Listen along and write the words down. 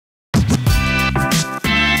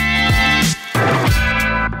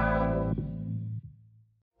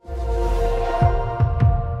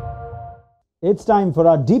It's time for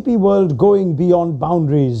our DP World Going Beyond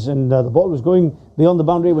Boundaries, and the ball was going beyond the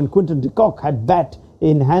boundary when Quinton had bat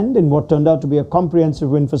in hand in what turned out to be a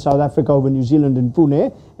comprehensive win for South Africa over New Zealand in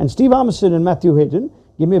Pune. And Steve Harmison and Matthew Hayden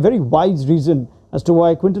gave me a very wise reason as to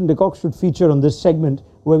why Quinton should feature on this segment,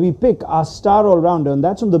 where we pick our star all-rounder, and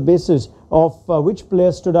that's on the basis of which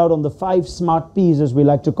players stood out on the 5 smart Ps, as we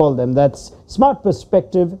like to call them. That's smart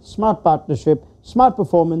perspective, smart partnership, smart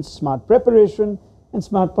performance, smart preparation, and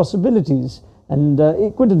smart possibilities. And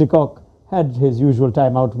Quinton de Kock had his usual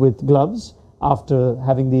time out with gloves after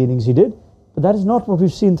having the innings he did. But that is not what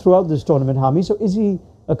we've seen throughout this tournament, Harmy. So is he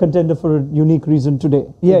a contender for a unique reason today?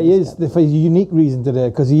 Yeah, he is for a unique reason today,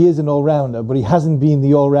 because he is an all-rounder, but he hasn't been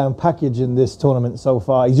the all-round package in this tournament so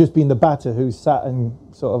far. He's just been the batter who sat and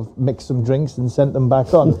sort of mixed some drinks and sent them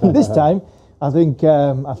back on. This time, I think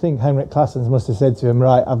Henrik Claessens must have said to him,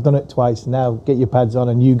 right, I've done it twice, now get your pads on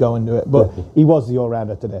and you go and do it. But he was the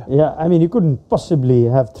all-rounder today. Yeah, I mean, you couldn't possibly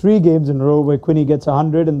have 3 games in a row where Quinny gets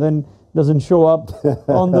 100 and then doesn't show up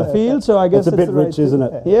on the field. So I guess it's a bit rich, isn't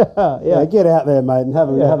it? Yeah. Get out there, mate, and have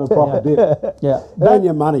a proper bit. Yeah, earn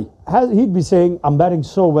your money. He'd be saying, I'm batting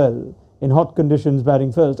so well in hot conditions,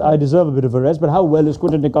 batting first. I deserve a bit of a rest. But how well is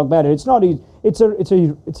Quinton de Kock batted? It's not easy. It's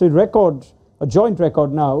a record. A joint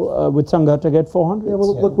record now with Sangha to get 400. Yeah,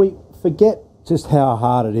 well, look, we forget just how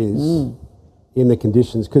hard it is in the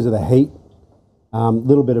conditions because of the heat.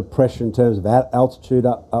 Little bit of pressure in terms of altitude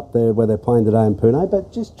up there where they're playing today in Pune.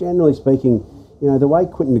 But just generally speaking, you know, the way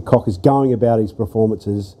Quinton de Kock is going about his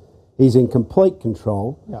performances, he's in complete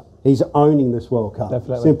control. Yeah. He's owning this World Cup.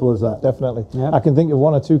 Definitely. Simple as that. Definitely. Yep. I can think of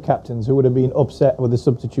 1 or 2 captains who would have been upset with the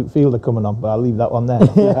substitute fielder coming on, but I'll leave that one there.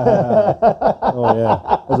 Oh,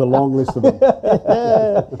 yeah. There's a long list of them.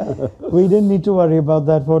 We didn't need to worry about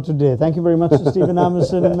that for today. Thank you very much to Stephen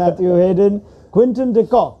Harmison and Matthew Hayden. Quinton de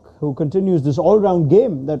Kock, who continues this all-round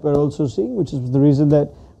game that we're also seeing, which is the reason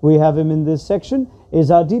that we have him in this section,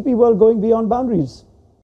 is our DP World Going Beyond Boundaries.